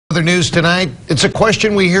other news tonight, it's a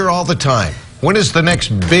question we hear all the time. When is the next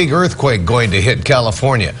big earthquake going to hit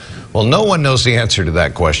California? Well, no one knows the answer to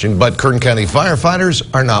that question, but Kern County firefighters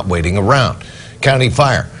are not waiting around. County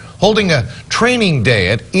Fire holding a training day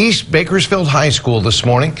at East Bakersfield High School this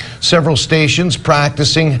morning. Several stations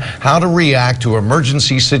practicing how to react to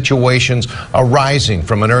emergency situations arising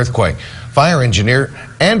from an earthquake. Fire engineer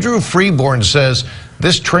Andrew Freeborn says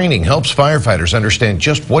this training helps firefighters understand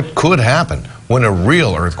just what could happen when a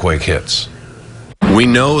real earthquake hits. We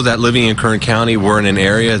know that living in Kern County, we're in an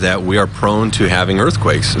area that we are prone to having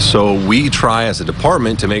earthquakes. So we try as a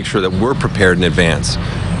department to make sure that we're prepared in advance.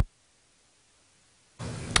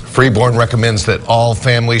 Freeborn recommends that all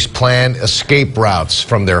families plan escape routes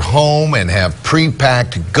from their home and have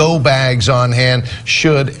pre-packed go bags on hand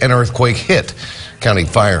should an earthquake hit. County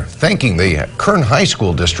Fire thanking the Kern High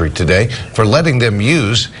School District today for letting them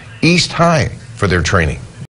use East High for their training.